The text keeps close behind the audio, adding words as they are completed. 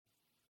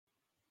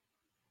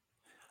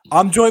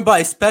I'm joined by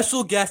a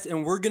special guest,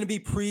 and we're going to be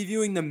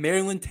previewing the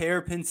Maryland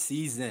Terrapin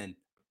season.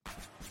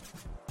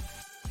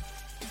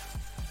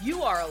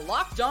 You are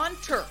Locked On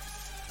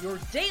Terps, your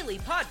daily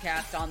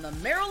podcast on the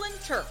Maryland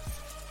Terps.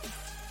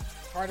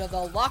 Part of the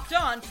Locked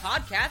On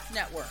Podcast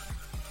Network,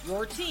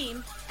 your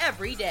team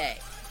every day.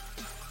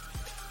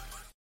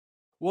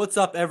 What's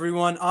up,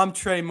 everyone? I'm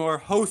Trey Moore,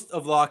 host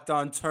of Locked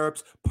On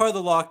Terps, part of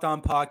the Locked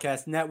On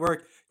Podcast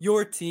Network,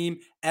 your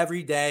team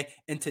every day.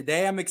 And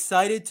today I'm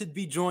excited to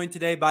be joined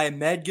today by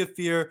Ahmed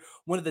Ghafir,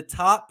 one of the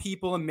top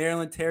people in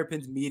Maryland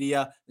Terrapins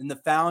media and the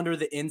founder of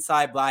the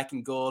Inside Black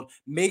and Gold.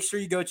 Make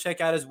sure you go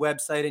check out his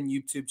website and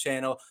YouTube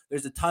channel.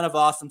 There's a ton of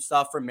awesome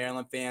stuff for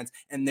Maryland fans,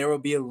 and there will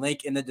be a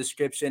link in the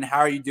description. How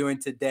are you doing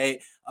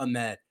today,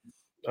 Ahmed?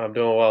 I'm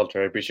doing well,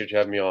 Trey. Appreciate you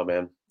having me on,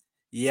 man.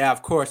 Yeah,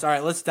 of course. All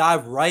right, let's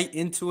dive right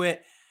into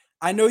it.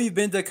 I know you've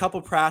been to a couple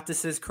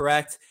practices,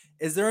 correct?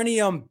 Is there any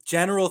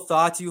general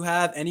thoughts you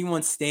have?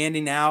 Anyone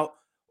standing out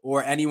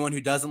or anyone who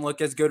doesn't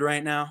look as good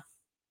right now?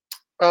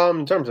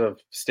 In terms of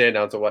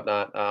standouts and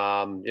whatnot,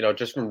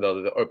 just from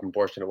the open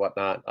portion and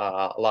whatnot,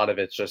 a lot of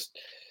it's just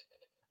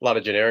a lot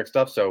of generic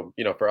stuff. So,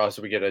 for us,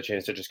 we get a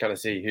chance to just kind of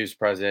see who's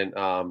present,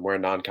 wear a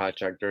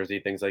non-contract jersey,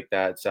 things like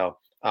that. So,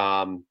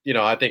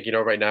 I think,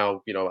 right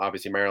now,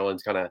 obviously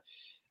Maryland's kind of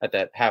at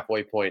that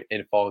halfway point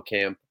in fall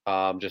camp,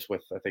 just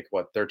with, I think,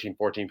 13,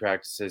 14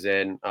 practices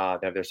in. They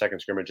have their second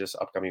scrimmage this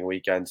upcoming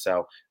weekend.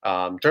 So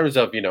in terms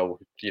of,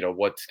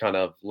 what's kind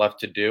of left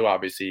to do,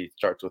 obviously it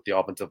starts with the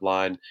offensive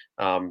line.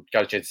 Got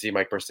a chance to see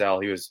Mike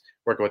Purcell. He was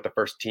working with the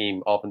first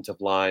team offensive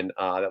line.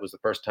 That was the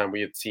first time we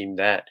had seen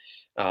that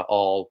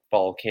all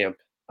fall camp.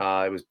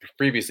 It was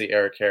previously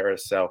Eric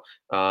Harris. So,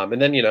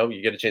 and then,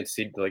 you get a chance to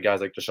see the guys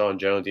like Deshaun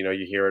Jones,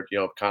 you hear it,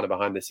 kind of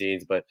behind the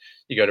scenes, but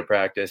you go to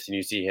practice and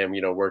you see him,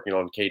 working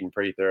on Caden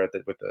Prather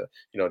with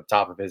the,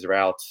 top of his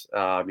routes.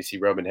 You see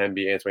Roman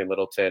Hemby, Antoine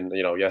Littleton,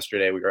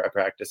 yesterday we were at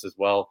practice as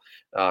well.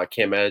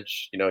 Cam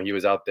Edge, he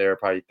was out there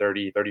probably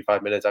 30,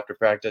 35 minutes after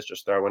practice,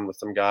 just throwing with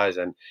some guys.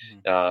 And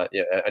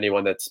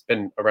anyone that's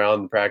been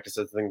around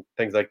practices and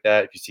things like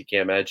that, if you see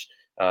Cam Edge,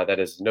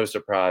 that is no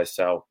surprise.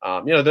 So,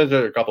 those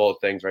are a couple of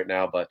things right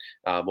now, but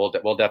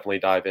we'll definitely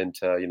dive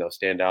into,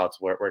 standouts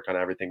where kind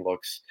of everything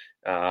looks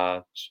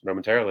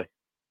momentarily.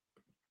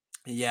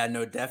 Yeah,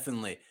 no,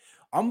 definitely.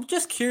 I'm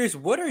just curious,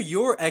 what are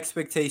your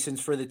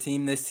expectations for the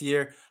team this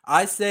year?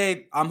 I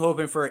say I'm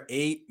hoping for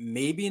 8,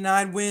 maybe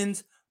 9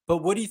 wins, but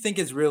what do you think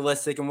is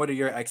realistic and what are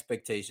your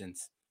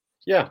expectations?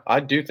 Yeah, I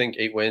do think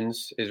 8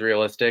 wins is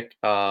realistic.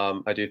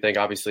 I do think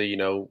obviously,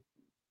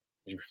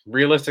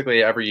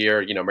 realistically every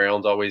year,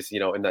 Maryland's always,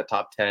 in that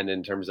top 10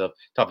 in terms of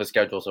toughest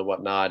schedules and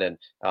whatnot. And,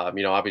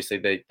 obviously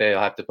they'll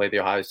have to play the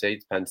Ohio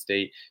State, Penn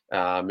State,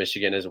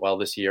 Michigan as well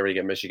this year. We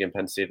get Michigan,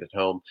 Penn State at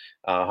home,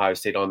 Ohio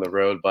State on the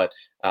road. But,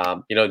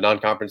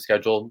 non-conference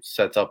schedule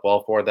sets up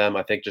well for them.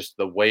 I think just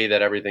the way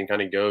that everything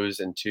kind of goes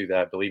into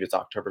that, I believe it's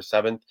October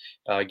 7th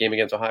game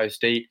against Ohio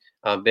State.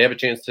 They have a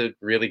chance to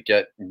really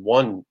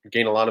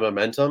gain a lot of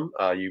momentum.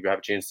 You have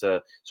a chance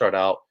to start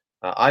out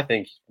I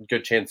think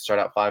good chance to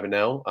start out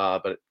 5-0,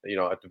 but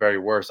at the very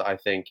worst, I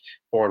think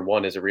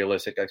 4-1 is a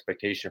realistic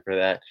expectation for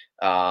that.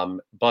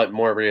 But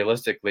more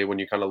realistically, when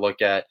you kind of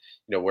look at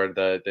where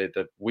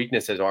the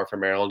weaknesses are for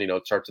Maryland,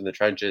 it starts in the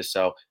trenches.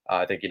 So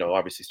I think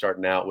obviously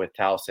starting out with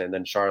Towson,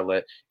 then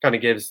Charlotte kind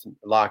of gives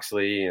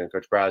Loxley and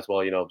Coach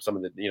Braswell, some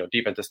of the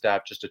defensive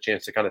staff just a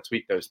chance to kind of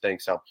tweak those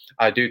things. So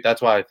I do.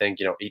 That's why I think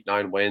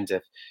 8-9 wins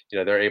if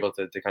they're able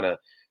to kind of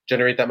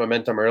generate that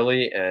momentum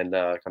early and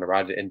kind of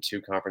ride it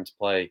into conference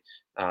play.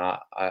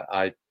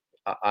 I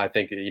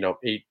think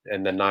 8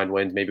 and then 9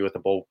 wins, maybe with a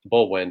bowl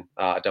win.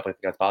 I definitely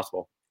think that's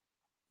possible.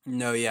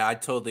 No, yeah, I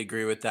totally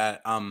agree with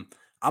that. I'm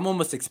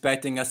almost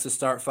expecting us to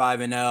start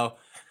 5-0.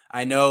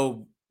 I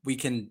know we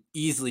can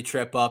easily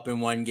trip up in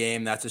one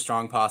game. That's a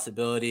strong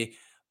possibility.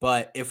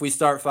 But if we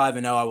start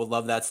 5-0, I would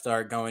love that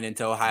start going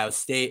into Ohio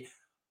State.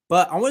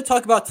 But I want to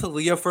talk about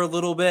Talia for a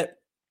little bit.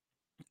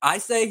 I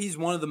say he's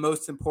one of the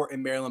most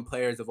important Maryland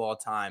players of all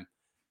time.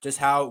 Just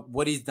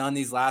what he's done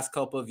these last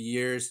couple of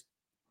years,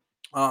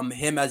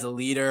 him as a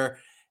leader,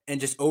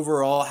 and just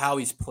overall how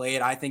he's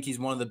played. I think he's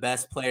one of the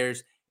best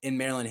players in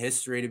Maryland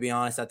history, to be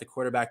honest, at the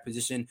quarterback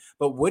position.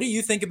 But what do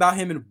you think about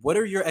him, and what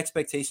are your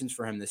expectations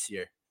for him this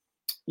year?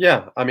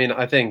 Yeah, I mean,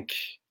 I think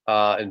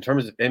in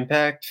terms of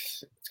impact,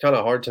 it's kind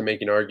of hard to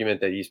make an argument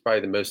that he's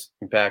probably the most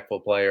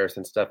impactful player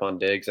since Stephon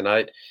Diggs. And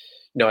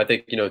I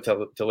think,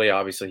 Talia,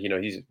 obviously,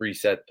 he's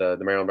reset the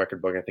Maryland record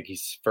book. I think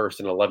he's first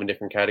in 11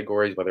 different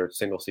categories, whether it's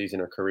single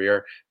season or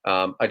career.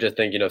 I just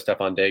think,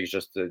 Stephon Diggs,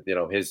 just,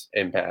 his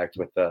impact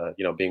with,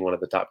 being one of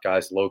the top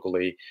guys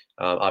locally,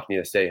 opting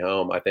to stay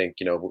home. I think,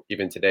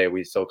 even today,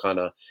 we still kind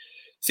of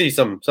see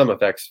some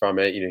effects from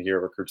it. Hear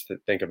recruits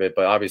that think of it,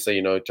 but obviously,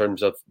 in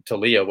terms of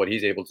Talia, what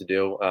he's able to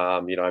do,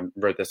 I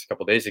wrote this a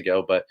couple days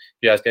ago, but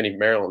if you ask any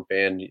Maryland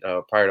fan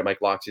prior to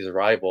Mike Loxley's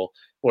arrival,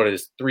 what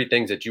is 3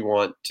 things that you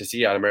want to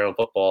see out of Maryland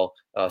football?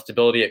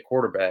 Stability at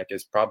quarterback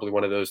is probably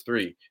one of those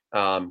 3.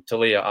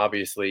 Talia,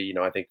 obviously,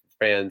 I think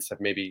fans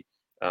have maybe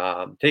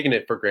taken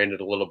it for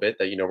granted a little bit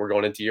that, we're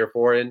going into year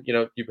 4 and,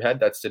 you've had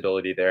that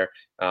stability there.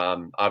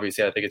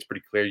 Obviously, I think it's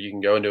pretty clear you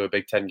can go into a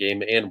Big Ten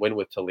game and win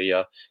with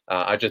Talia.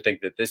 I just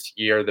think that this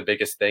year, the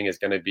biggest thing is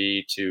going to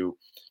be to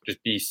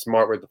just be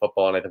smart with the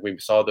football. And I think we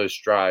saw those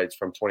strides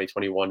from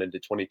 2021 into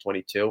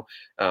 2022.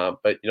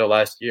 But,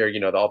 last year,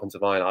 the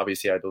offensive line,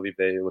 obviously, I believe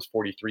it was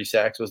 43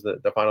 sacks was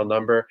the final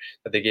number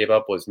that they gave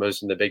up, was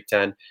most in the Big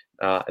Ten.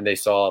 And they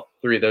saw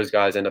 3 of those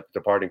guys end up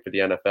departing for the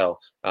NFL.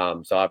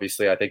 So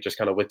obviously, I think just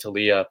kind of with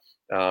Talia,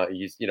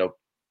 he's,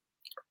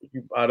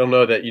 I don't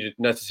know that you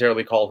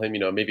necessarily call him,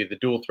 maybe the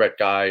dual threat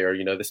guy or,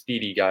 the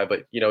speedy guy,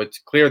 but, it's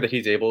clear that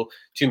he's able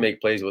to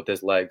make plays with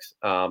his legs.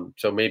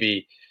 So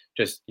maybe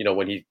just,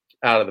 when he's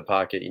out of the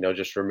pocket,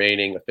 just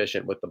remaining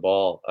efficient with the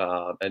ball.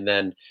 And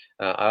then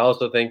I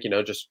also think,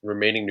 just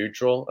remaining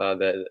neutral,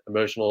 the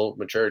emotional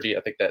maturity,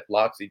 I think that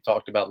Loxley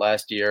talked about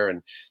last year.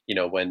 And,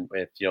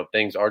 if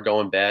things are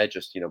going bad,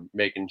 just,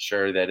 making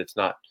sure that it's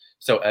not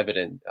so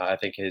evident. I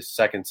think his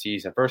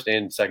first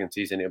and second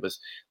season, it was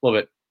a little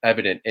bit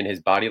evident in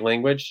his body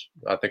language.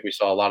 I think we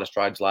saw a lot of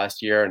strides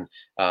last year. And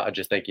I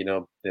just think,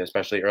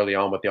 especially early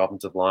on with the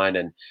offensive line,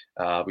 and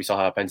we saw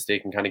how Penn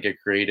State can kind of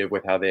get creative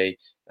with how they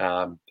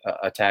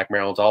attack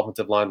Maryland's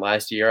offensive line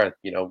last year.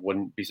 I,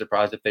 wouldn't be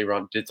surprised if they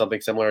did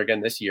something similar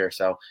again this year.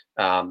 So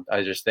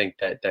I just think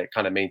that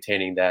kind of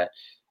maintaining that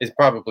is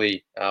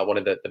probably one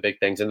of the big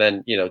things. And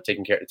then,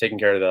 taking care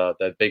of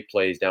the big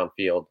plays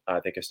downfield. I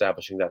think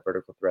establishing that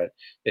vertical threat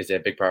is a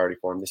big priority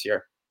for him this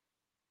year.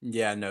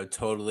 Yeah, no,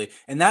 totally.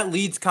 And that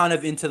leads kind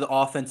of into the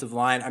offensive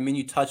line. I mean,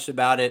 you touched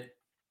about it,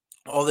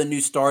 all the new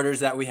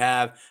starters that we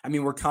have. I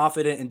mean, we're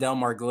confident in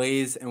Delmar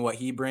Glaze and what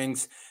he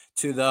brings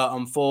to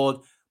the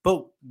fold.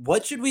 But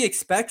what should we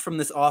expect from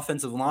this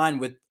offensive line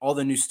with all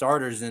the new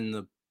starters on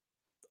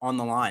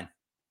the line?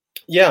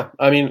 Yeah,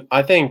 I mean,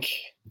 I think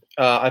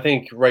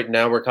right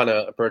now we're kind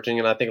of approaching,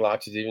 and I think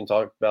Loxy's even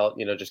talked about,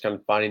 just kind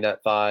of finding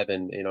that 5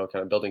 and,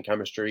 kind of building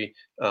chemistry.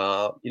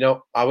 I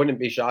wouldn't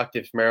be shocked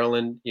if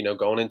Maryland,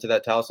 going into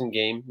that Towson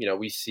game,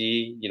 we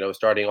see,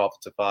 starting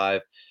offensive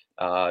 5,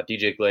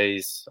 DJ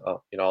Glaze,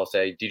 I'll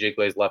say DJ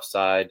Glaze left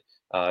side,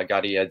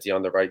 Gotti Edzi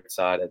on the right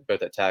side,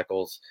 both at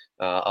tackles.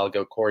 I'll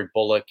go Corey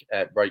Bullock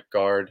at right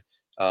guard.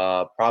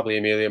 Probably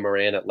Amelia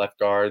Moran at left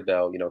guard,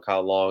 though,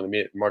 Kyle Long,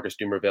 Marcus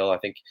Dumerville. I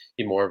think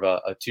he's more of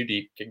a 2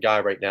 deep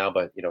guy right now,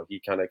 but, he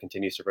kind of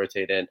continues to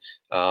rotate in.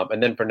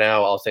 And then for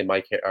now, I'll say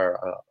Mike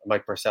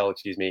Purcell,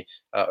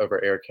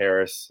 over Eric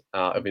Harris,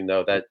 even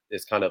though that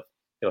is kind of,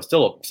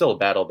 still a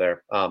battle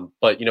there.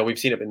 But, we've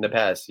seen it in the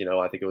past.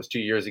 I think it was 2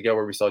 years ago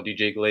where we saw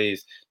DJ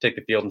Glaze take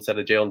the field instead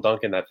of Jalen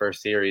Duncan that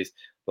first series.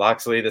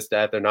 Loxley, the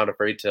staff, they're not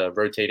afraid to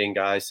rotating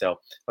guys. So,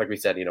 like we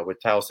said, with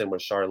Towson,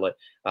 with Charlotte,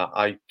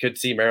 I could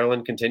see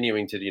Maryland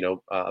continuing to,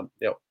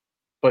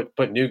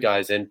 put new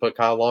guys in, put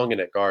Kyle Long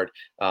in at guard.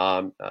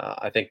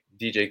 I think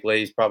DJ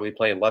Glaze probably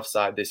playing left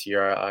side this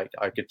year.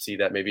 I could see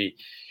that maybe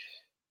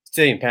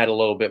staying pat a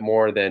little bit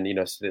more than,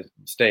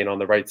 staying on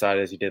the right side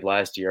as he did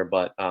last year.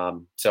 But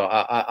so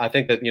I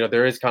think that,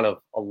 there is kind of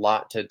a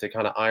lot to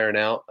kind of iron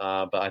out.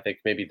 But I think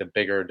maybe the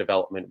bigger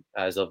development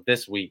as of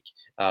this week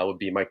would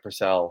be Mike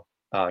Purcell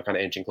kind of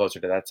inching closer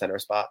to that center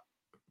spot.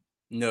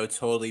 No,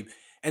 totally.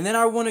 And then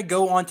I want to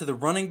go on to the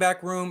running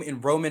back room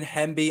in Roman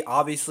Hemby.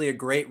 Obviously, a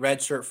great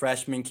redshirt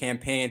freshman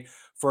campaign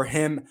for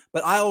him.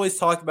 But I always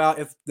talk about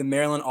if the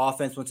Maryland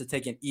offense wants to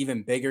take an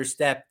even bigger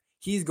step,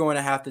 he's going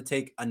to have to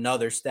take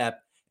another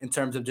step in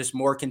terms of just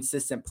more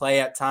consistent play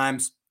at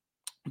times.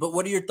 But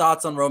what are your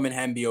thoughts on Roman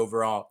Hemby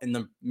overall in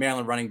the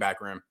Maryland running back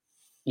room?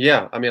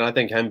 Yeah, I mean, I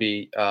think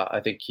Hemby,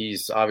 I think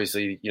he's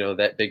obviously,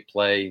 that big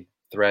play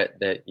threat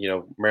that,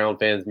 Maryland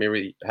fans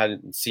maybe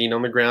hadn't seen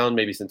on the ground,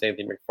 maybe since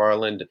Anthony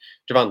McFarland.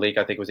 Javon Leake,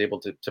 I think, was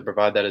able to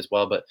provide that as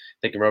well. But I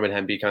think Roman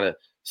Hemby kind of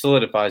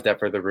solidifies that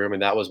for the room,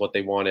 and that was what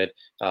they wanted.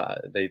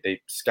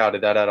 They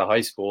scouted that out of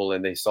high school,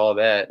 and they saw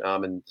that,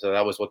 and so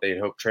that was what they had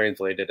hoped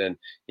translated. And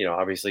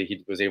obviously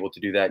he was able to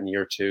do that in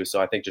year 2.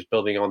 So I think just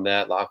building on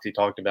that, Loxley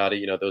talked about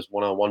it. Those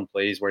one-on-one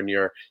plays when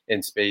you're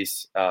in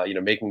space,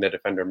 making the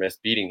defender miss,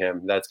 beating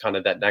him. That's kind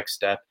of that next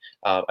step.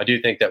 I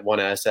do think that one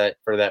asset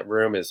for that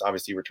room is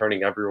obviously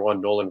returning everyone.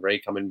 Nolan Ray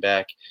coming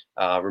back,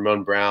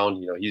 Ramon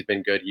Brown. He's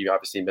been good. He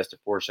obviously missed a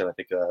portion. I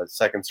think the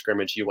second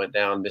scrimmage he went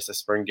down, missed a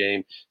spring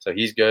game, so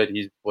he's good.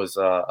 He was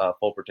a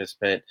full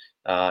participant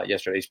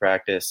yesterday's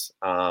practice.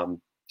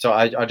 So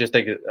I just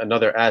think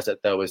another asset,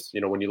 though, is,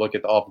 when you look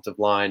at the offensive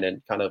line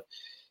and kind of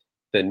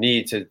the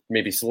need to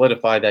maybe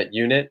solidify that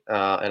unit,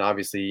 and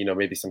obviously,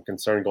 maybe some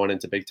concern going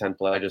into Big Ten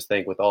play. I just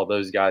think with all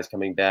those guys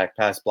coming back,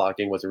 pass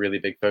blocking was a really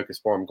big focus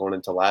for him going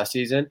into last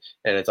season.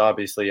 And it's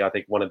obviously, I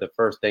think, one of the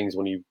first things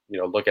when you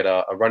look at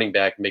a running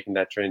back making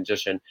that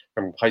transition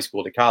from high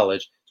school to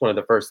college, one of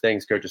the first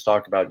things coaches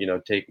talk about,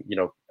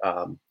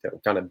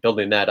 kind of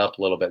building that up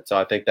a little bit. So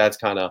I think that's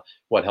kind of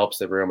what helps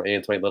the room.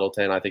 Antoine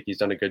Littleton, I think he's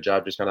done a good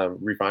job just kind of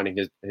refining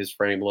his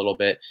frame a little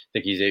bit. I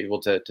think he's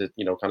able to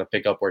kind of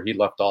pick up where he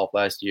left off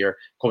last year.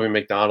 Colby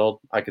McDonald,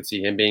 I could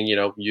see him being,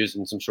 used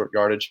in some short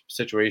yardage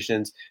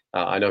situations.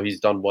 I know he's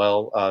done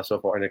well so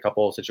far in a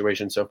couple of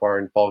situations so far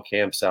in fall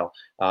camp. So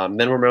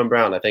then Ramon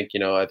Brown, I think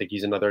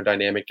he's another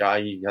dynamic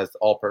guy. He has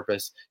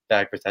all-purpose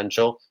back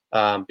potential.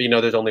 But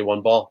there's only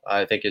one ball.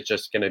 I think it's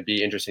just going to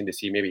be interesting to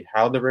see maybe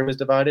how the room is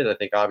divided. I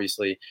think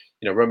obviously,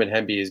 Roman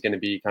Hemby is going to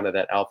be kind of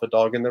that alpha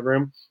dog in the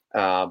room.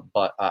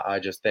 But I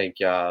just think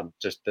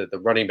just the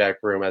running back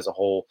room as a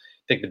whole,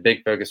 I think the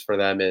big focus for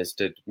them is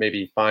to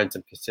maybe find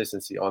some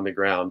consistency on the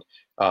ground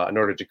in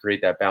order to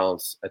create that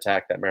balanced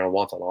attack that Maryland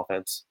wants on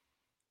offense.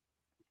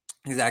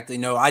 Exactly.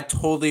 No, I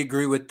totally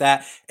agree with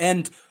that.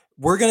 And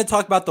we're going to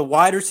talk about the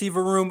wide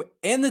receiver room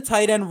and the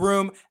tight end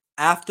room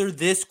after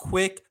this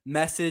quick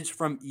message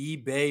from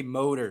eBay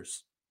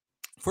Motors.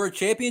 For a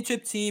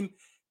championship team,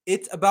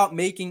 it's about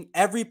making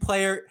every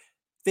player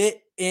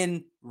fit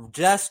in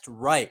just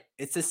right.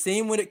 It's the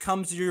same when it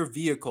comes to your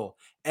vehicle.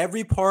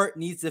 Every part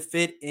needs to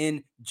fit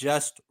in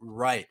just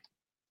right.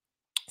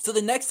 So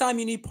the next time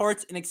you need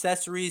parts and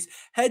accessories,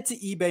 head to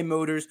eBay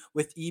Motors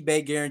with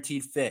eBay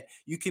Guaranteed Fit.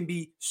 You can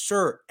be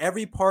sure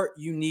every part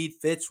you need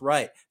fits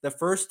right the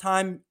first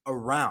time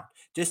around.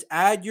 Just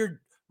add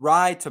your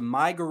ride to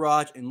My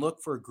Garage and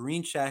look for a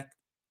green check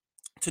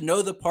to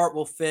know the part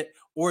will fit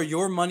or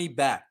your money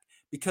back.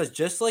 Because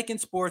just like in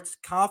sports,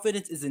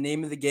 confidence is the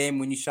name of the game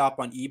when you shop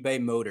on eBay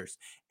Motors.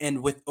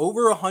 And with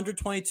over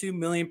 122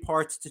 million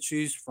parts to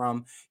choose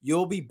from,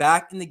 you'll be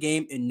back in the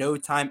game in no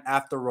time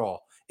after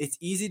all. It's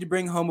easy to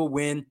bring home a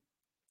win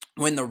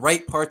when the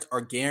right parts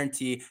are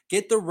guaranteed.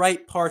 Get the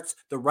right parts,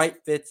 the right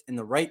fits, and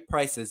the right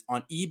prices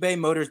on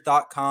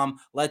ebaymotors.com.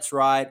 Let's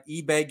ride.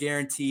 eBay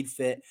Guaranteed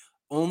Fit.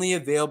 Only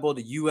available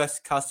to U.S.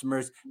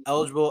 customers.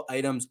 Eligible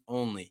items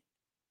only.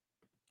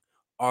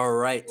 All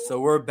right, so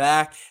we're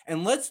back,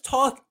 and let's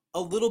talk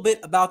a little bit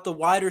about the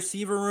wide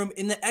receiver room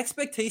and the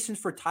expectations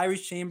for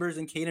Tyrese Chambers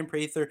and Caden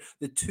Prather,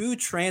 the two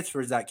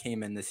transfers that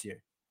came in this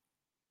year.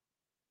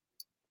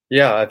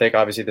 Yeah, I think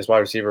obviously this wide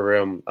receiver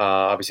room,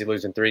 obviously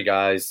losing three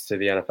guys to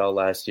the NFL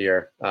last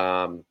year.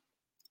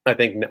 I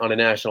think on a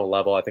national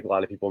level, I think a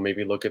lot of people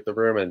maybe look at the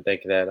room and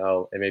think that,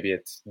 and maybe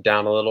it's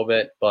down a little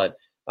bit. But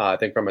I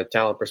think from a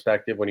talent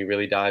perspective, when you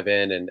really dive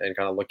in and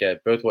kind of look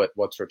at both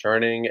what's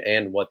returning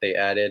and what they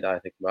added, I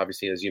think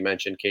obviously, as you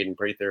mentioned, Caden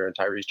Prather and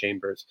Tyrese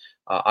Chambers,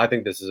 I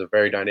think this is a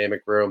very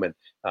dynamic room. And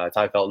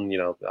Ty Felton,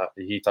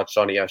 he touched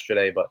on it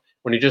yesterday. But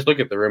when you just look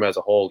at the room as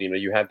a whole,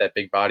 you have that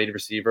big-bodied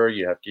receiver.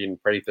 You have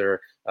Caden Prather.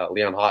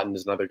 Leon Houghton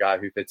is another guy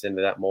who fits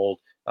into that mold.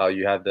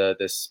 You have the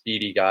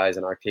speedy guys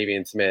and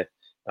Octavian Smith.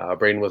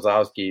 Braden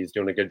Wazowski is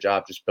doing a good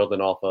job just building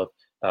off of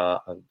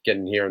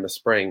getting here in the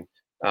spring.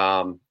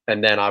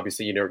 And then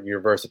obviously,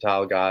 your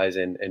versatile guys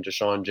and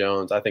Deshaun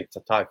Jones. I think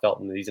Ty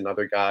Felton, he's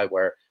another guy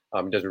where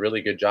he does a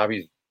really good job.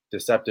 He's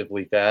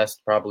deceptively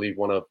fast, probably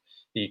one of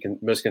the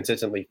most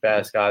consistently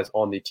fast guys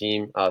on the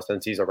team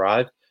since he's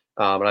arrived.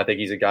 And I think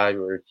he's a guy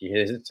where he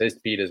his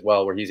speed as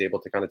well, where he's able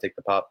to kind of take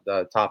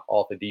the top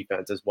off the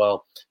defense as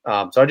well.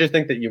 So I just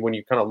think that when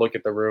you kind of look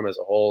at the room as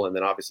a whole, and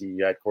then obviously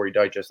you had Corey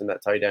Dyches in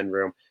that tight end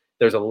room,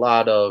 there's a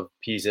lot of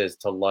pieces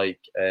to like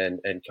and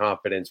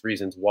confidence,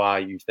 reasons why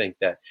you think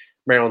that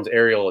Maryland's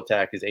aerial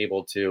attack is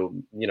able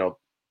to,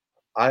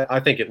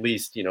 I think at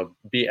least,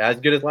 be as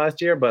good as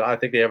last year, but I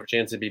think they have a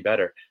chance to be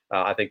better.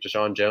 I think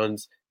Deshaun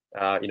Jones,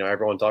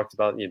 everyone talked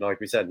about, like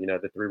we said,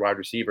 the three wide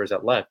receivers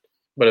that left,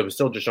 but it was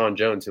still Deshaun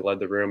Jones who led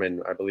the room,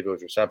 and I believe it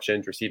was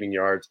receptions, receiving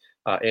yards,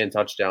 and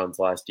touchdowns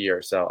last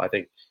year. So I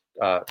think,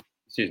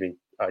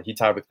 he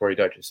tied with Corey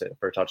Dyches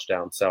for a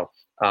touchdown. So,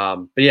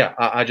 but yeah,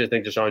 I just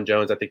think Deshaun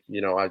Jones, I think,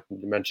 I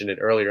mentioned it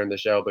earlier in the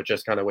show, but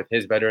just kind of with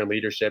his veteran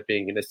leadership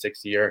being in his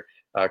sixth year,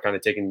 kind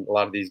of taking a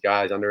lot of these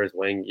guys under his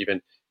wing,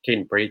 even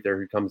Caden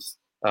Prather,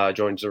 who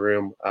joins the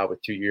room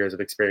with 2 years of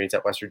experience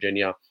at West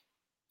Virginia.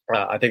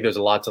 I think there's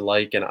a lot to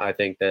like, and I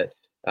think that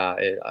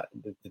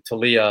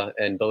Talia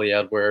and Billy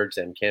Edwards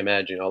and Cam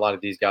Edge, a lot of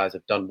these guys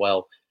have done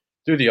well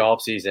through the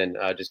offseason,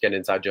 just getting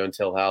inside Jones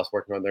Hill House,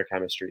 working on their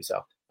chemistry.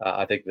 So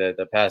I think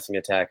the passing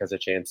attack has a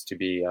chance to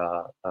be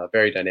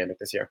very dynamic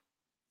this year.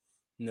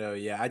 No,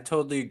 yeah, I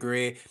totally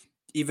agree.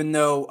 Even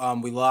though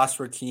we lost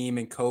Rakeem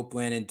and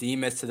Copeland and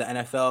Demas to the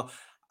NFL,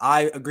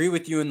 I agree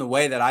with you in the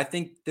way that I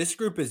think this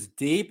group is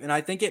deep, and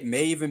I think it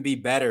may even be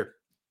better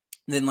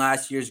than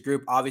last year's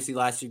group. Obviously,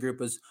 last year's group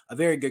was a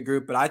very good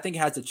group, but I think it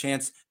has a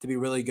chance to be a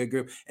really good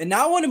group. And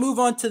now I want to move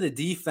on to the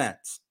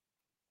defense.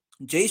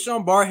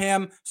 Jayshon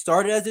Barham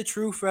started as a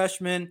true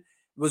freshman,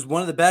 was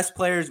one of the best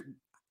players.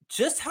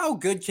 Just how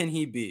good can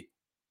he be?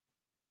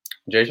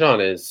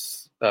 Jayshon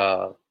is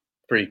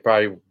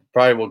probably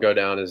will go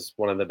down as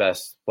one of the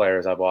best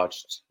players I've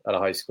watched out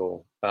of high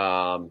school.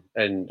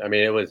 And I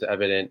mean, it was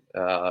evident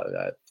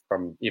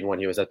from even when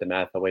he was at the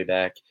Math way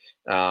back.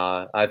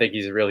 I think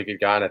he's a really good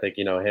guy. And I think,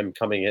 him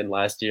coming in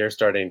last year,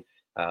 starting,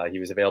 he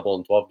was available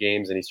in 12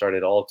 games and he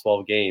started all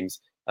 12 games.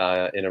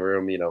 in a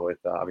room, with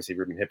obviously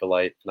Ruben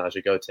Hippolyte,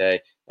 Najee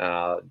Gote,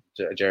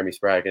 Jeremy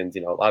Spraggins.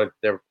 A lot of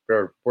there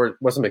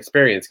was some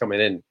experience coming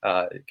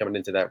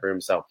into that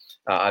room. So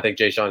I think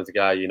Jay Sean is the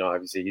guy.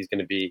 Obviously he's going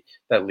to be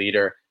that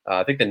leader.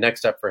 I think the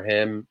next step for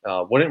him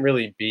wouldn't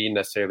really be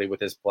necessarily with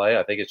his play.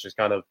 I think it's just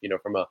kind of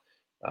from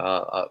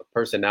a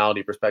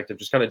personality perspective,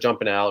 just kind of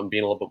jumping out and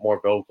being a little bit more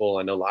vocal.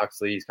 I know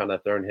Loxley's kind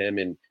of thrown him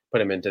and put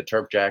him into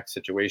turf jack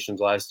situations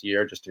last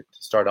year just to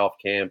start off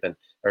camp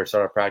or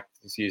start off practice,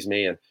 excuse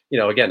me. And,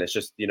 again, it's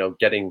just,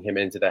 getting him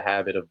into the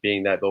habit of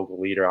being that vocal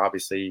leader.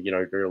 Obviously,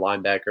 your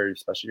linebacker,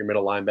 especially your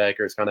middle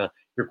linebacker, is kind of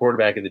your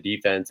quarterback of the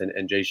defense.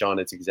 And Jay Sean,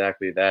 it's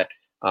exactly that.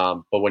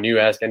 But when you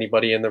ask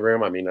anybody in the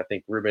room, I mean, I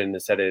think Ruben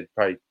has said it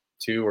probably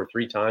 2 or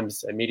 3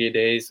 times at media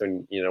days.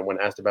 And, when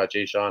asked about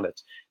Jay Sean,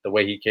 it's the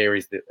way he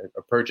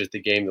approaches the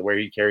game, the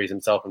way he carries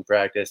himself in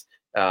practice.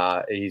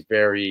 He's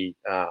very,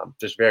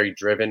 just very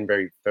driven,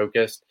 very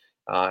focused.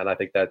 And I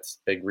think that's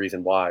a big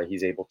reason why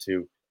he's able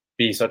to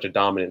be such a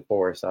dominant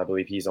force. I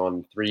believe he's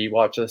on 3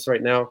 watch lists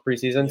right now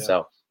preseason. Yeah.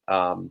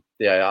 So,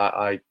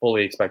 I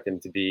fully expect him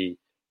to be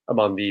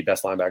among the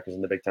best linebackers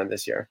in the Big Ten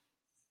this year.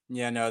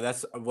 Yeah, no,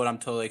 that's what I'm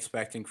totally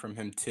expecting from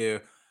him too,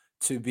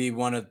 to be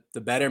one of the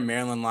better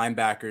Maryland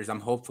linebackers I'm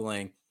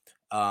hoping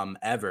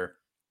ever.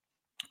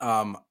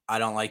 I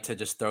don't like to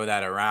just throw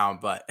that around,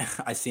 but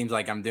it seems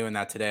like I'm doing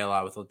that today a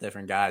lot with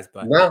different guys.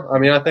 But no, I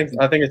mean, I think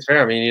it's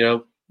fair. I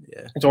mean,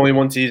 yeah, it's only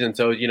one season,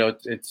 so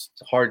it's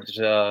hard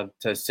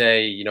to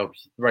say.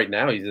 Right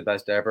now he's the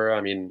best ever.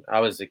 I mean, I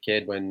was a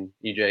kid when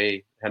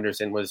EJ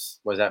Henderson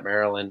was at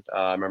Maryland.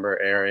 I remember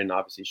Aaron,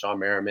 obviously Sean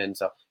Merriman.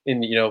 So,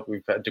 and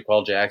we've had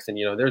DeQuell Jackson.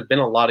 There's been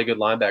a lot of good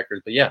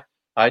linebackers, but yeah,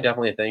 I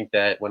definitely think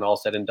that when all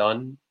said and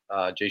done,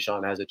 Jay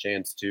Sean has a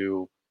chance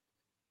to,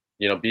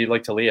 be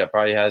like Talia.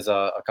 Probably has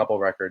a couple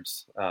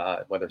records,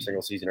 whether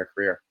single season or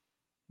career.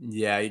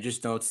 Yeah, you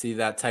just don't see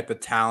that type of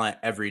talent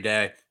every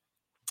day.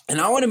 And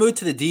I want to move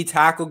to the D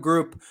tackle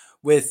group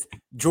with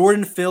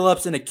Jordan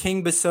Phillips and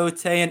Aking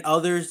Basote and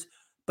others.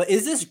 But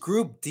is this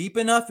group deep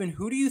enough? And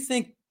who do you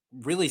think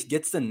really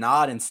gets the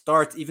nod and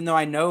starts? Even though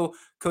I know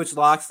Coach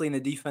Loxley and the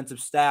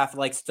defensive staff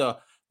likes to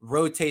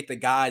rotate the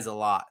guys a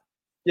lot.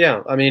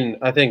 Yeah, I mean,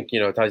 I think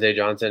Tyzay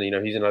Johnson.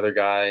 He's another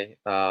guy.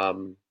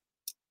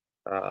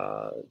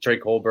 Trey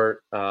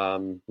Colbert,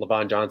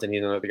 Levon Johnson,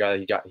 he's another guy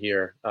he got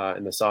here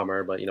in the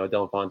summer. But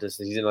Dylan Fontes,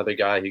 he's another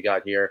guy who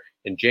got here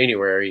in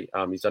January.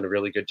 He's done a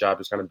really good job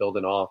just kind of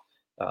building off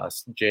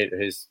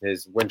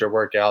his winter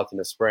workouts in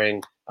the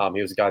spring.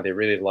 He was a guy they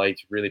really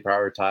liked, really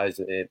prioritized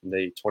in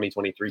the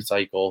 2023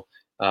 cycle.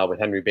 With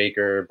Henry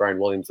Baker, Brian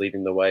Williams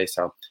leading the way.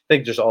 So I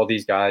think just all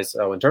these guys.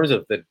 In terms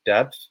of the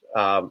depth,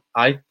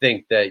 I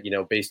think that,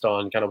 based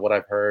on kind of what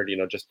I've heard,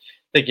 just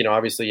think,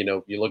 obviously,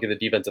 you look at the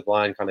defensive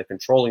line, kind of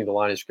controlling the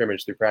line of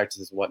scrimmage through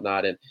practices and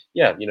whatnot. And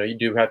yeah, you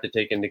do have to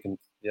take into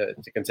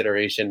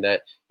consideration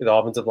that the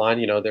offensive line,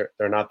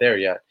 they're not there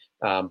yet.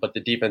 But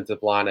the defensive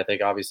line, I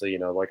think, obviously,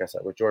 like I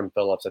said, with Jordan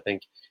Phillips, I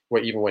think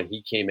even when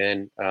he came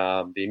in,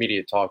 the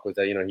immediate talk was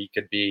that, he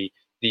could be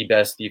the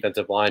best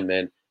defensive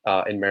lineman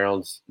in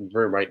Maryland's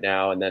room right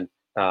now. And then,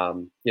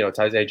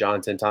 Tyzay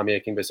Johnson, Tommy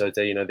Aking Basote,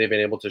 they've been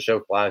able to show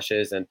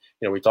flashes. And,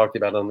 we talked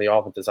about it on the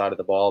offensive side of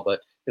the ball,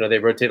 but, they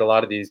rotate a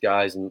lot of these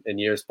guys in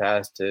years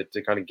past to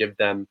kind of give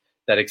them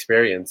that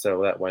experience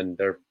so that when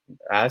they're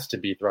asked to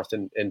be thrust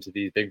into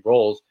these big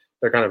roles,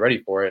 they're kind of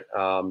ready for it.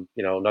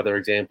 Another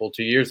example,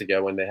 2 years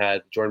ago when they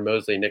had Jordan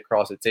Mosley, Nick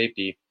Cross at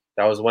safety,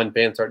 that was when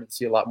fans started to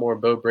see a lot more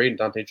Bo Braid and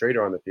Dante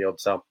Trader on the field.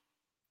 So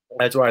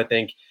that's why I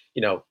think,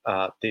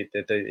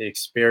 the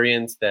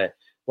experience that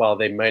while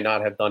they might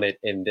not have done it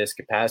in this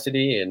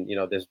capacity and,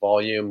 this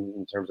volume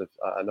in terms of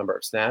a number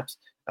of snaps,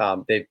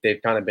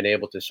 they've kind of been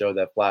able to show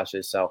that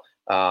flashes. So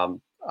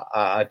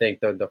I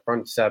think the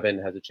front seven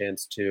has a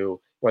chance to,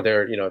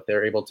 whether, if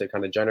they're able to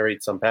kind of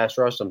generate some pass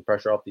rush, some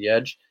pressure off the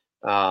edge,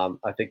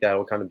 I think that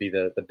will kind of be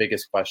the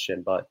biggest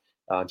question. But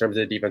in terms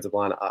of the defensive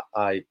line,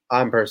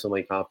 I'm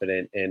personally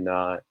confident in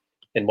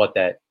what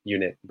that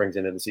unit brings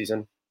into the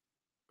season.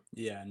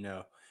 Yeah,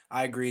 no,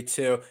 I agree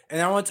too.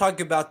 And I want to talk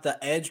about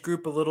the edge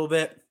group a little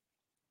bit.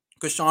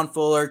 Sean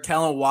Fuller,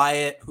 Kellen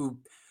Wyatt, who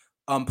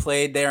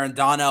played there, and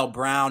Donnell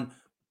Brown.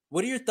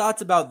 What are your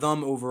thoughts about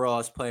them overall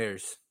as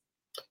players?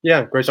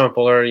 Yeah, Sean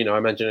Fuller, I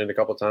mentioned it a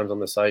couple of times on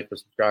the site for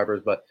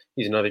subscribers, but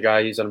he's another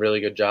guy. He's done a really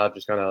good job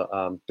just kind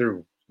of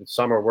through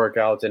summer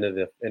workouts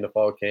into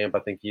fall camp. I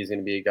think he's going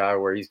to be a guy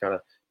where he's going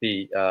to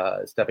be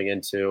stepping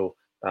into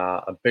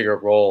a bigger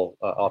role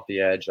off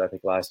the edge. I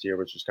think last year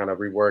was just kind of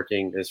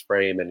reworking his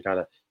frame and kind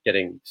of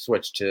getting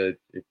switched to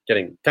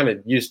getting kind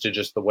of used to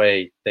just the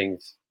way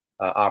things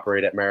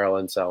operate at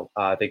Maryland. So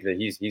I think that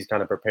he's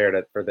kind of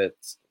prepared for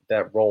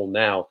that role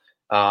now.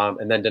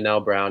 And then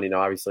Donnell Brown,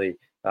 obviously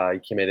he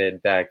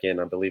committed back in,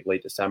 I believe,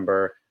 late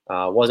December.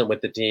 Wasn't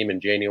with the team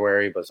in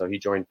January, but so he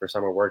joined for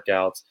summer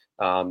workouts.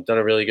 Done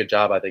a really good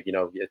job. I think,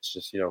 it's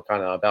just,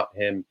 kind of about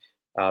him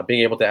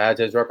being able to add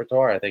to his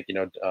repertoire. I think,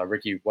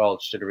 Ricky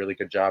Welch did a really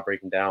good job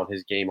breaking down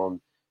his game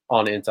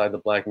on Inside the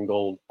Black and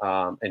Gold.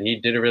 And he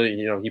did a really,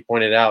 he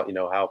pointed out,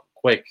 how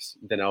quick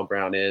Donnell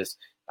Brown is.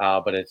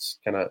 but it's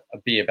kind of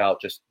be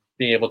about just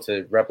being able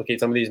to replicate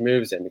some of these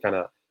moves and kind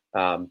of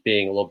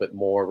being a little bit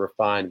more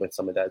refined with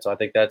some of that. So I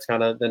think that's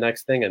kind of the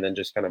next thing, and then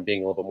just kind of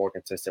being a little bit more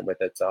consistent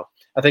with it. So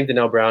I think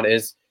Donnell Brown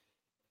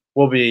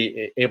will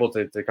be able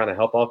to kind of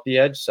help off the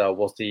edge. So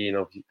we'll see,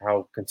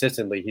 how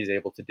consistently he's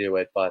able to do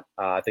it. But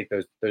I think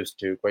those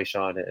two,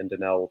 Quayshawn and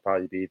Donnell, will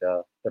probably be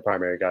the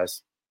primary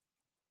guys.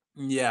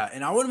 Yeah,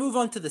 and I want to move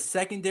on to the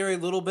secondary a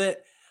little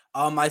bit.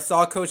 I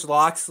saw Coach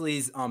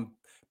Loxley's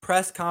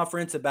press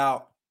conference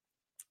about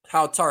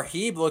how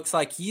Tarheeb looks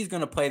like he's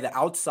going to play the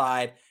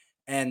outside,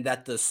 and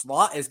that the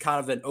slot is kind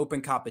of an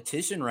open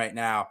competition right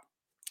now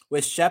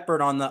with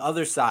Shepard on the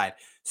other side.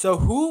 So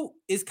who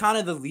is kind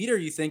of the leader,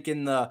 you think,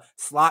 in the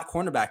slot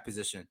cornerback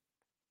position?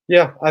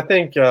 Yeah, I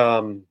think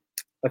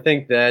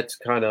that's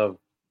kind of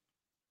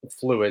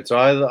fluid. So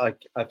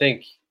I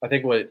think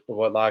what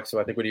Locke. So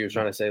I think what he was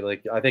trying to say,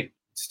 like I think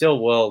still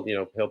will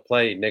he'll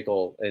play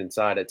nickel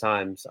inside at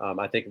times.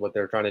 I think what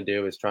they're trying to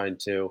do is trying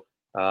to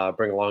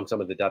bring along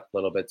some of the depth a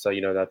little bit. So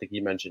I think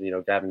he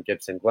mentioned Gavin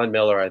Gibson, Glenn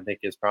Miller. I think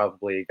is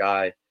probably a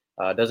guy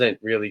doesn't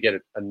really get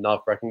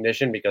enough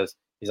recognition because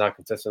he's not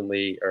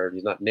consistently or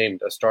he's not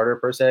named a starter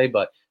per se,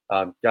 but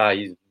guy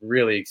he's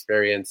really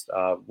experienced.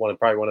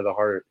 Probably one of the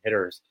harder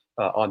hitters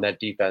on that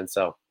defense.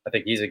 So I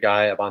think he's a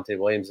guy. Avante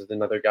Williams is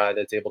another guy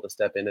that's able to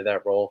step into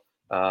that role.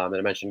 And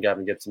I mentioned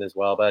Gavin Gibson as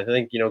well. But I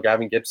think,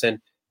 Gavin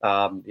Gibson,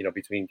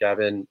 between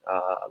Gavin,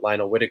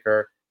 Lionel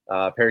Whitaker,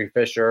 Perry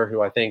Fisher,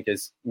 who I think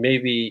is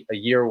maybe a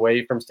year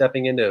away from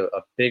stepping into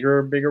a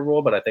bigger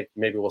role, but I think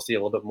maybe we'll see a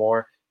little bit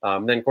more.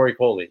 Then Corey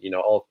Coley,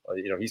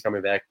 he's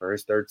coming back for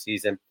his third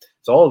season.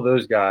 So all of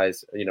those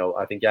guys,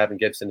 I think Gavin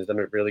Gibson has done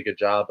a really good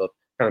job of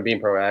kind of being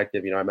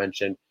proactive. I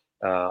mentioned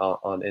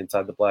on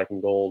Inside the Black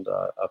and Gold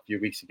a few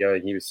weeks ago,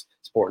 and he was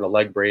sporting a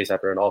leg brace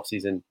after an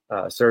offseason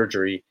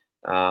surgery.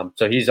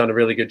 So he's done a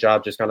really good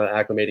job just kind of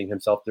acclimating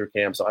himself through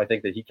camp. So I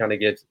think that he kind of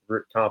gives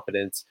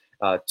confidence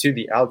to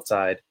the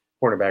outside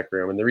cornerback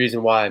room. And the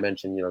reason why I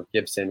mentioned,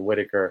 Gibson,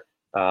 Whitaker,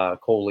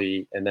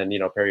 Coley, and then,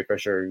 Perry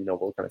Fisher,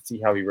 we'll kind of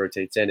see how he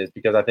rotates in is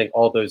because I think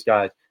all those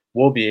guys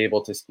will be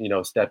able to,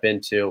 step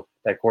into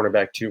that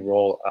cornerback 2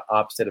 role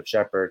opposite of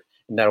Shepard.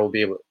 And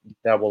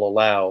that will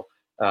allow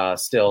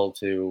still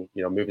to,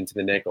 move into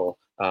the nickel.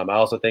 I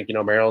also think,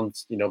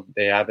 Maryland's,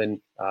 they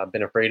haven't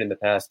been afraid in the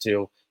past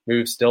to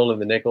move still in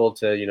the nickel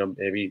to,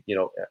 maybe,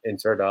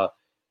 insert a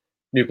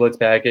new blitz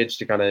package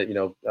to kind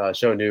of,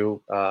 show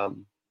new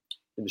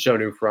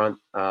front.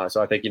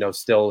 So I think,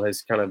 still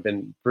has kind of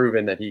been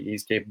proven that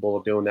he's capable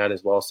of doing that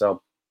as well.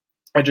 So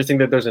I just think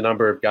that there's a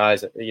number of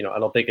guys, I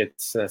don't think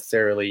it's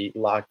necessarily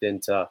locked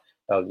into,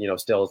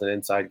 still as an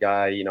inside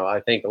guy.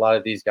 I think a lot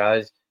of these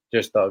guys,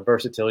 just the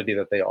versatility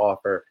that they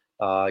offer,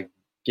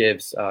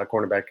 gives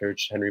cornerback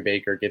coach Henry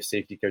Baker, gives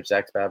safety coach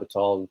Zach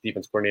Babatol, and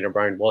defense coordinator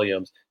Brian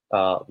Williams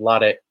a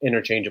lot of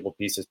interchangeable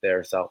pieces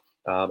there. So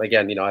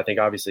again, I think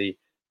obviously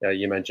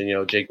you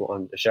mentioned Jake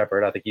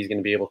Shepard. I think he's going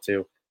to be able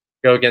to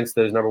go against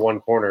those number 1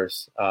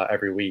 corners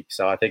every week.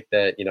 So I think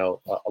that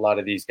a lot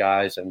of these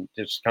guys and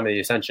just kind of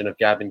the ascension of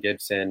Gavin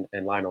Gibson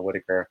and Lionel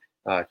Whitaker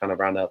kind of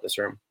round out this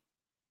room.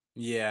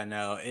 Yeah,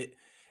 no,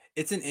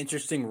 it's an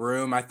interesting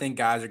room. I think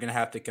guys are going to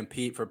have to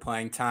compete for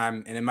playing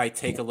time, and it might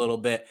take a little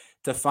bit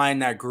to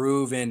find that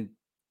groove in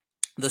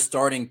the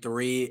starting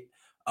 3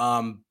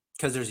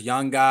 because there's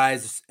young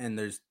guys and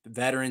there's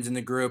veterans in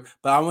the group.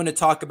 But I want to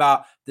talk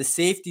about the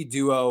safety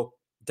duo,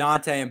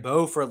 Dante and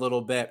Bo, for a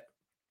little bit.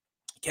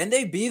 Can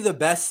they be the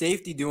best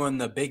safety duo in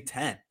the Big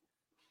Ten?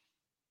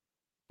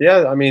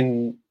 Yeah, I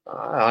mean,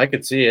 I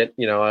could see it.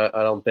 I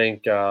don't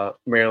think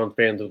Maryland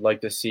fans would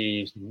like to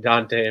see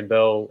Dante and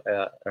Bo,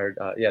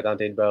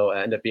 Dante and Bo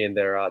end up being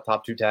their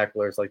top 2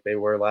 tacklers like they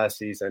were last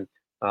season.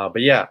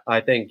 But yeah,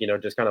 I think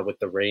just kind of with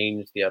the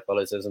range, the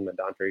athleticism that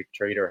Dante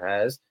Trader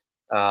has,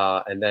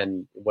 and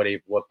then what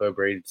Bo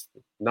Braid's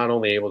not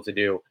only able to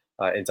do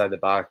inside the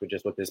box, but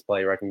just with his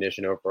play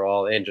recognition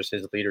overall and just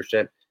his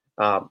leadership.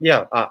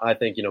 I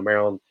think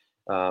Maryland.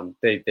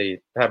 They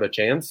have a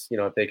chance,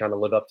 if they kind of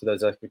live up to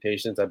those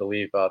expectations. I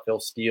believe Phil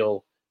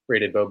Steele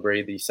rated Bo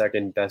Braid the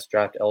 2nd best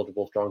draft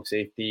eligible strong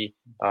safety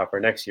for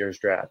next year's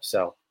draft.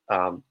 So,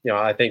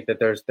 I think that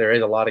there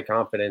is a lot of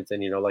confidence,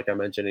 and like I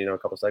mentioned, a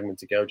couple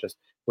segments ago, just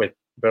with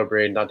Bo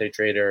Braid and Dante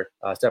Trader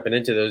stepping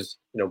into those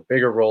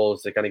bigger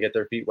roles to kind of get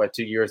their feet wet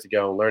 2 years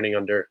ago and learning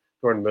under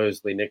Jordan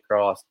Mosley, Nick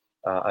Cross.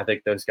 I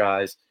think those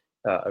guys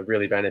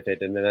really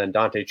benefit, and then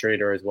Dante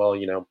Trader as well.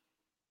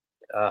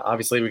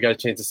 Obviously, we got a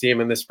chance to see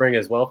him in the spring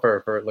as well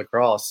for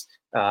lacrosse,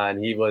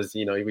 and he was,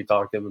 we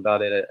talked to him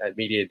about it at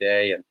media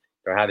day, and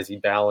how does he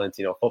balance,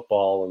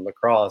 football and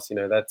lacrosse?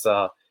 That's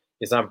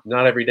it's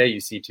not every day you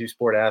see 2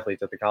 sport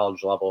athletes at the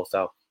college level.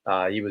 So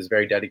he was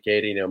very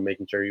dedicated,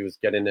 making sure he was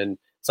getting in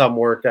some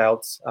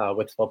workouts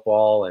with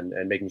football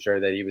and making sure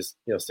that he was,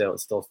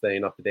 still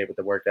staying up to date with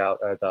the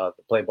workout, the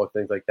playbook,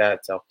 things like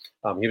that. So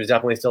he was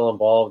definitely still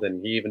involved,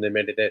 and he even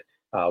admitted it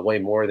way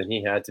more than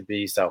he had to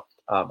be. So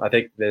I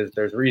think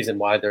there's a reason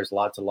why there's a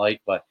lot to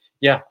like, but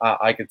yeah,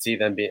 I could see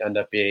them end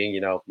up being,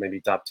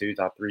 maybe top 2,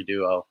 top 3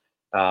 duo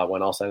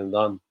when all said and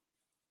done.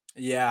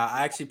 Yeah,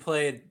 I actually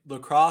played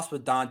lacrosse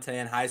with Dante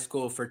in high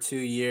school for 2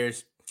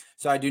 years.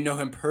 So I do know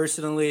him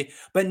personally.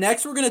 But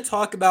next, we're going to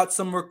talk about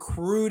some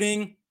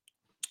recruiting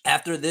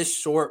after this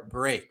short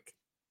break.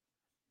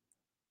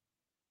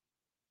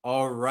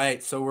 All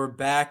right. So we're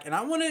back. And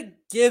I want to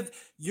give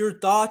your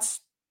thoughts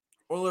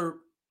or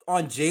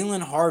on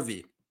Jalen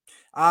Harvey.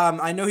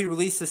 I know he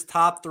released his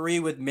top three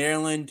with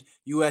Maryland,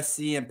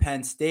 USC, and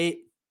Penn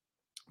State.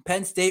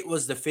 Penn State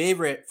was the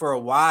favorite for a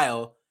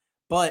while,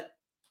 but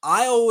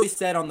I always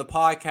said on the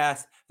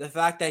podcast the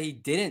fact that he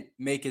didn't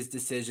make his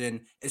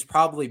decision is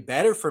probably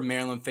better for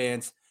Maryland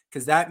fans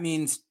because that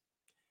means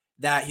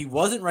that he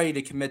wasn't ready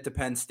to commit to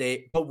Penn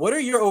State. But what are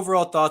your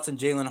overall thoughts on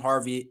Jalen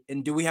Harvey,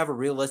 and do we have a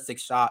realistic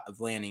shot of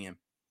landing him?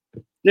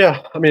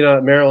 Yeah, I mean,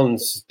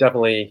 Maryland's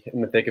definitely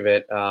in the thick of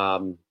it.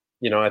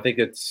 I think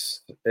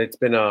it's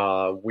been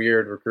a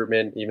weird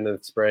recruitment even in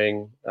the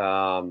spring.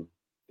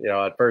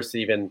 At first,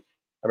 even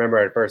I remember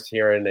at first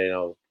hearing,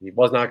 he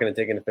was not going to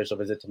take an official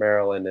visit to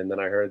Maryland, and then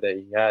I heard that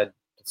he had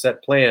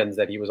set plans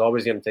that he was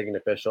always going to take an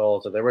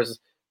official. So there was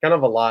kind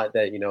of a lot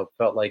that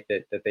felt like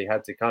that they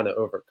had to kind of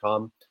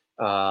overcome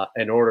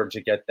in order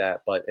to get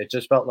that. But it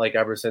just felt like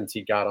ever since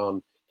he got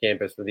on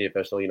campus for the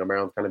official,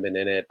 Maryland's kind of been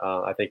in it.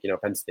 I think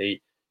Penn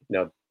State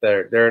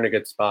they're in a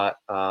good spot.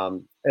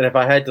 And if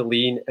I had to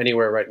lean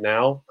anywhere right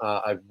now,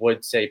 I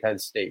would say Penn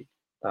State.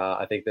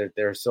 I think that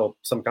there's still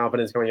some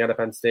confidence going out of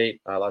Penn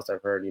State. Last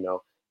I've heard,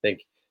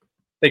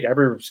 think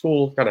every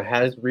school kind of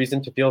has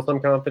reason to feel some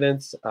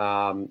confidence.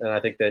 And I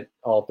think that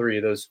all three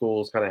of those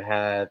schools kind of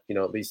have,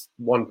 at least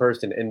one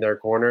person in their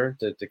corner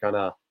to kind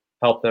of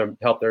help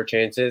their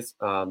chances.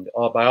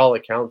 By all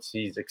accounts,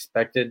 he's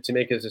expected to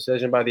make his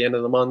decision by the end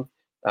of the month.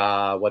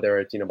 Whether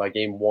it's by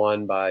game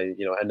one, by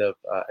end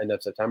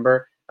of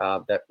September,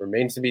 that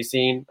remains to be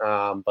seen.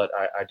 But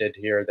I did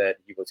hear that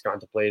he was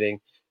contemplating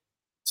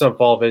some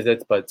fall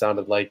visits, but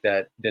sounded like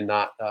that did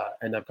not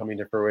end up coming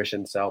to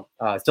fruition. So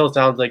still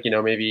sounds like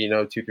maybe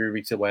 2-3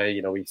 weeks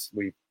away.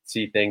 We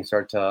see things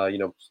start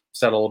to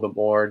settle a little bit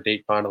more,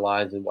 date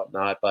finalized and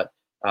whatnot. But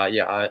I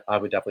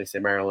would definitely say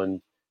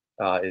Maryland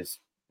is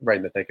right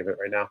in the thick of it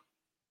right now.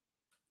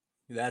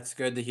 That's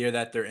good to hear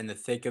that they're in the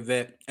thick of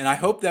it. And I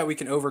hope that we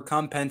can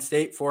overcome Penn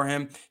State for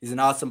him. He's an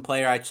awesome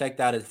player. I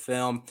checked out his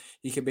film.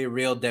 He could be a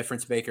real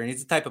difference maker. And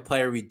he's the type of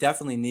player we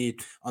definitely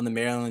need on the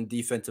Maryland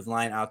defensive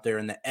line out there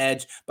in the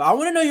edge. But I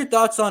want to know your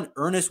thoughts on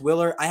Ernest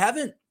Willer. I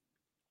haven't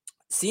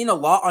seen a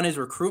lot on his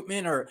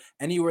recruitment or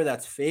anywhere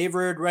that's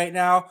favored right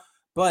now.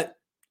 But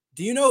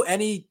do you know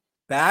any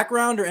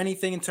background or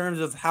anything in terms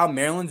of how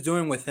Maryland's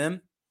doing with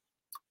him?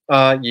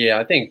 Yeah,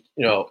 I think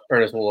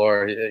Ernest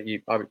Wallor.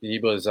 He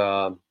was.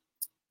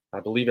 I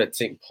believe at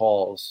St.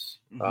 Paul's.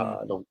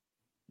 Don't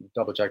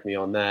double check me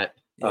on that.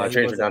 Yeah, he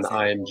Transferred was down at to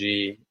St. Paul.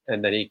 IMG,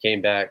 and then he came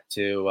back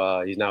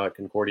to. He's now at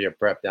Concordia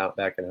Prep down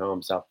back at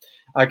home. So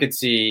I could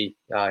see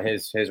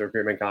his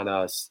recruitment kind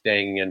of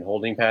staying in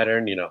holding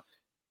pattern.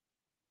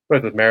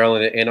 Both with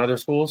Maryland and other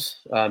schools,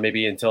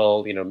 maybe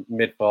until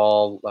mid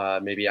fall,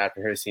 maybe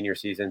after his senior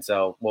season.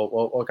 So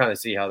we'll kind of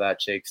see how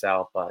that shakes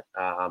out. But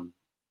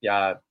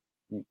yeah,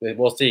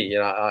 we'll see.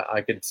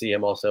 I could see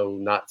him also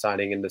not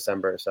signing in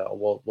December.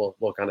 So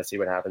we'll kind of see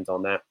what happens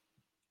on that.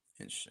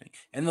 Interesting.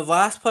 And the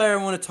last player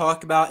I want to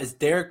talk about is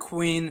Derek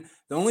Queen,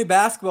 the only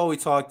basketball we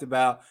talked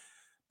about.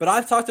 But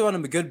I've talked about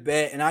him a good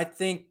bit, and I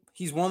think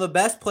he's one of the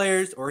best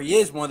players, or he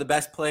is one of the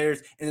best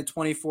players in the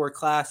 24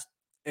 class.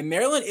 And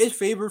Maryland is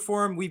favored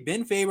for him. We've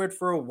been favored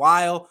for a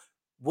while.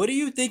 What are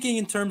you thinking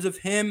in terms of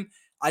him?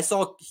 I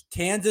saw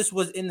Kansas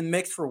was in the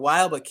mix for a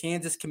while, but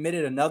Kansas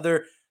committed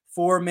another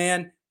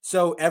four-man.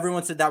 So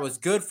everyone said that was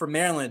good for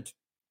Maryland.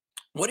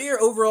 What are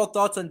your overall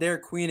thoughts on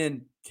Derek Queen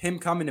and him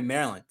coming to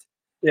Maryland?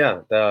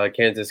 Yeah, the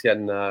Kansas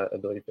getting I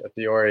believe a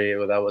Fiore,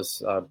 well, that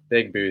was a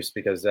big boost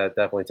because that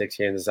definitely takes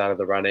Kansas out of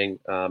the running.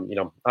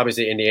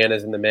 Obviously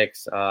Indiana's in the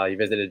mix. He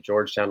visited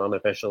Georgetown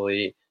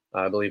unofficially,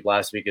 I believe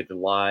last week of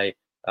July.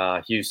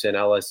 Houston,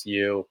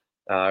 LSU.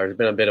 There's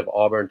been a bit of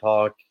Auburn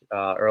talk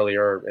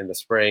earlier in the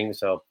spring.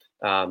 So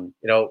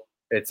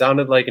it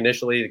sounded like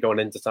initially going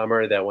into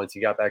summer that once he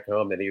got back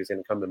home that he was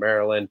going to come to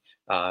Maryland,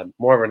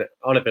 more of an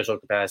unofficial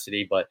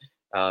capacity, but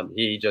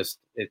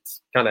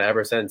it's kind of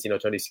ever since,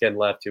 Tony Skinn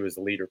left, who was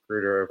the lead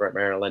recruiter over at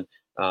Maryland,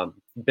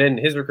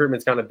 his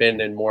recruitment's kind of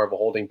been in more of a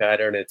holding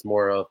pattern. It's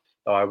more of,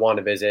 oh, I want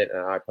to visit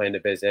and I plan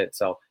to visit.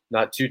 So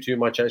not too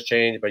much has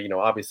changed, but,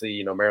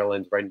 obviously,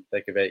 Maryland's right in the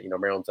thick of it.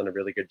 Maryland's done a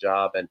really good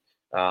job and,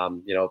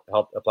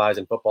 help applies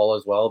in football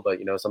as well. But,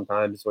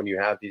 sometimes when you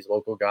have these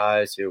local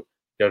guys who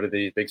go to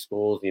these big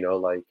schools,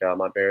 like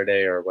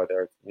Montverde or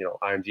whether it's,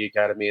 IMG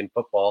Academy in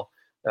football,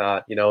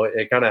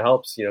 it kind of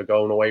helps,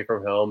 going away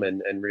from home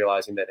and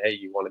realizing that, hey,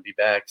 you want to be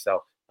back.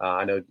 So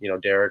I know,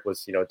 Derek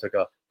was, took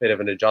a bit of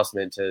an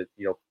adjustment to,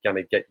 kind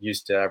of get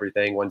used to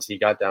everything once he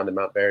got down to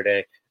Mount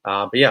Verde.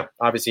 But yeah,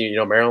 obviously,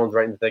 Maryland's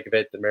right in the thick of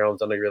it.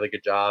 Maryland's done a really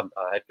good job.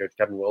 Head coach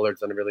Kevin Willard's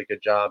done a really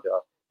good job.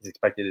 He's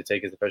expected to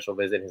take his official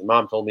visit. His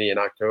mom told me in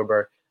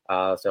October.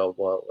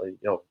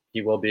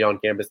 He will be on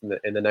campus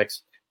in the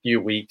next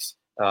few weeks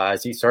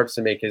as he starts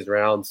to make his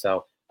rounds.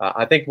 So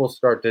I think we'll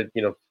start to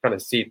kind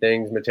of see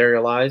things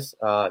materialize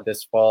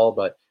this fall,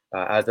 but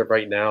as of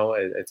right now,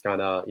 it's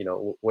kind of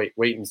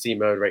wait and see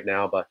mode right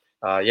now. But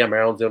yeah,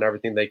 Maryland's doing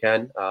everything they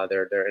can.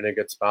 They're in a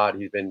good spot.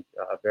 He's been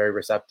very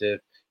receptive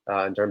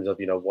in terms of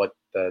what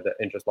the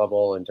interest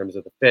level, in terms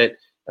of the fit,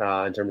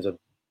 in terms of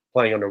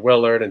playing under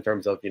Willard, in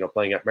terms of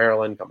playing at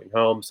Maryland, coming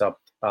home. So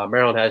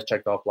Maryland has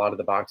checked off a lot of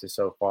the boxes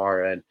so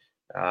far, and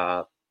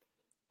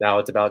now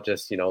it's about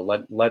just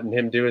letting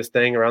him do his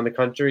thing around the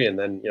country, and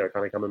then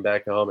kind of coming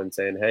back home and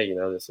saying, hey,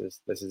 this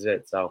is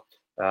it. So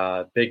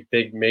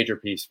big major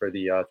piece for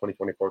the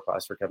 2024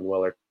 class for Kevin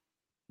Willard.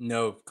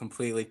 No,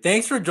 completely.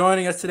 Thanks for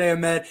joining us today,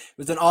 Ahmed. It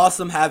was an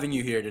awesome having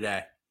you here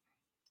today.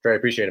 Great,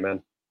 appreciate it,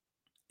 man.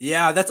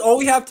 Yeah, that's all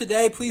we have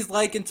today. Please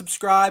like and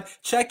subscribe.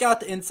 Check out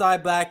the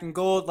Inside Black and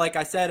Gold. Like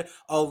I said,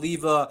 I'll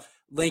leave a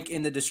link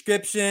in the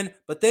description.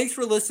 But thanks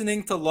for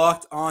listening to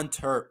Locked On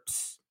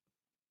Terps.